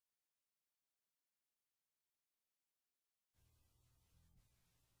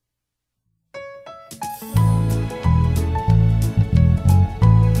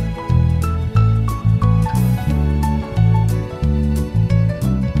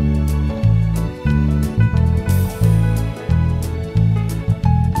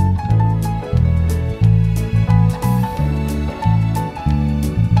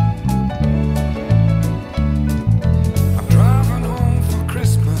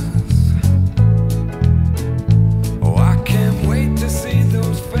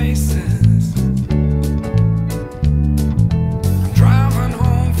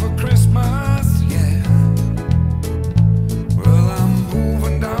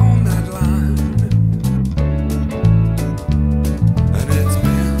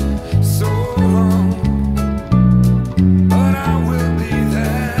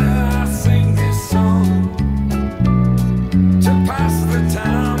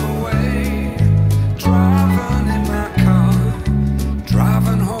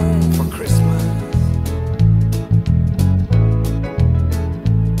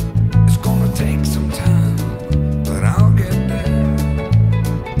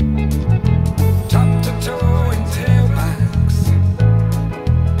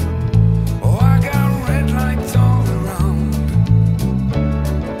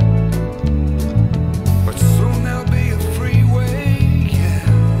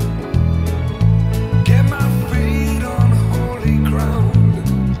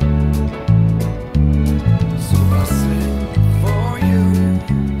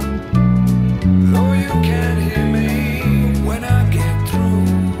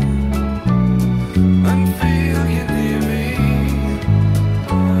feel you near me.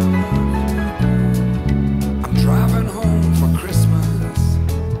 I'm driving home for Christmas.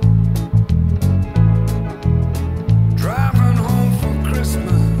 Driving home for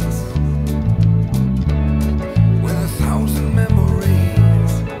Christmas with 1,000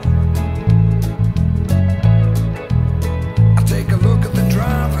 memories. I take a look at the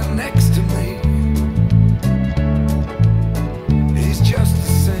driver next to me. He's just the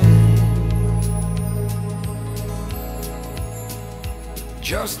same.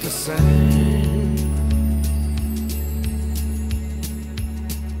 Just the same.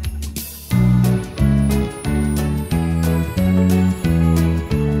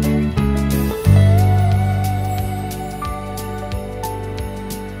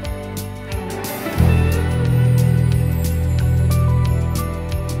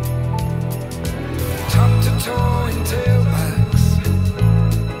 Top to toe in tailbacks.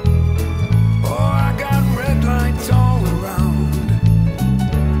 Oh, I got red lights all around.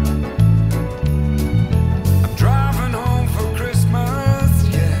 I'm driving home for Christmas,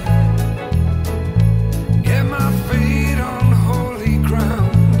 yeah. Get my feet on holy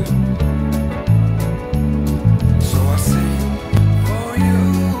ground. So I sing for you,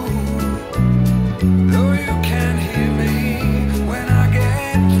 though you can't hear me when I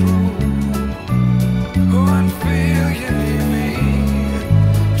get through. Go and feel you near me,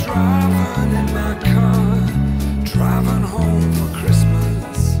 driving in my car.